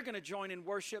 They're going to join in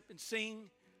worship and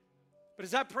sing. But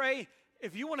as I pray,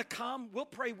 if you want to come, we'll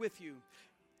pray with you.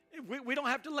 We don't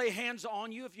have to lay hands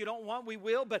on you. If you don't want, we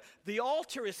will. But the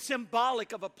altar is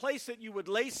symbolic of a place that you would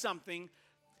lay something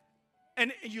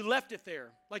and you left it there.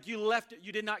 Like you left it.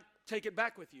 You did not take it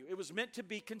back with you. It was meant to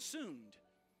be consumed.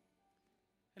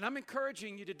 And I'm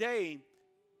encouraging you today,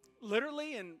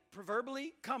 literally and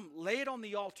proverbially, come lay it on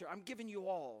the altar. I'm giving you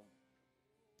all.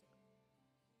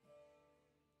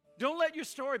 Don't let your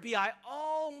story be, I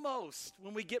almost,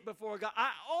 when we get before God,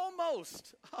 I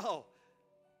almost. Oh.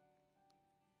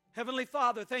 Heavenly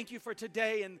Father, thank you for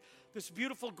today and this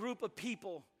beautiful group of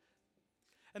people.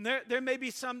 And there may be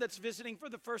some that's visiting for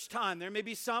the first time. There may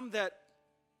be some that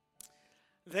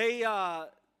they've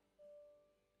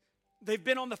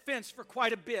been on the fence for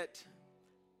quite a bit.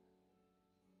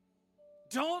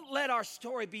 Don't let our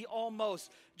story be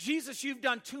almost. Jesus, you've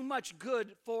done too much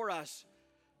good for us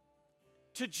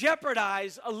to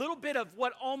jeopardize a little bit of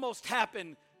what almost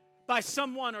happened by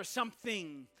someone or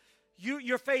something.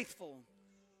 You're faithful.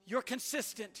 You're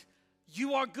consistent.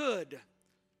 You are good.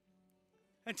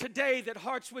 And today that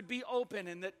hearts would be open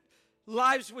and that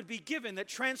lives would be given, that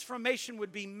transformation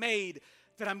would be made,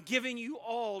 that I'm giving you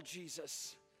all,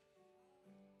 Jesus.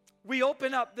 We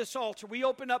open up this altar. We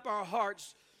open up our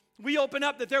hearts. We open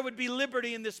up that there would be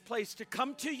liberty in this place to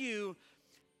come to you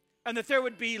and that there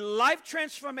would be life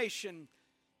transformation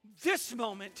this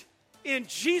moment in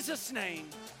Jesus' name.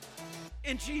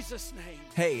 In Jesus' name.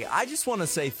 Hey, I just want to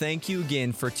say thank you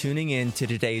again for tuning in to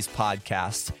today's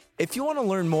podcast. If you want to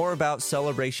learn more about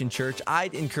Celebration Church,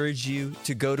 I'd encourage you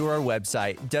to go to our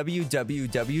website,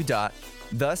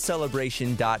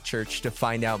 www.thecelebration.church, to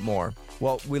find out more.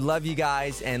 Well, we love you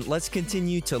guys, and let's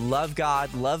continue to love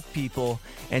God, love people,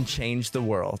 and change the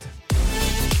world.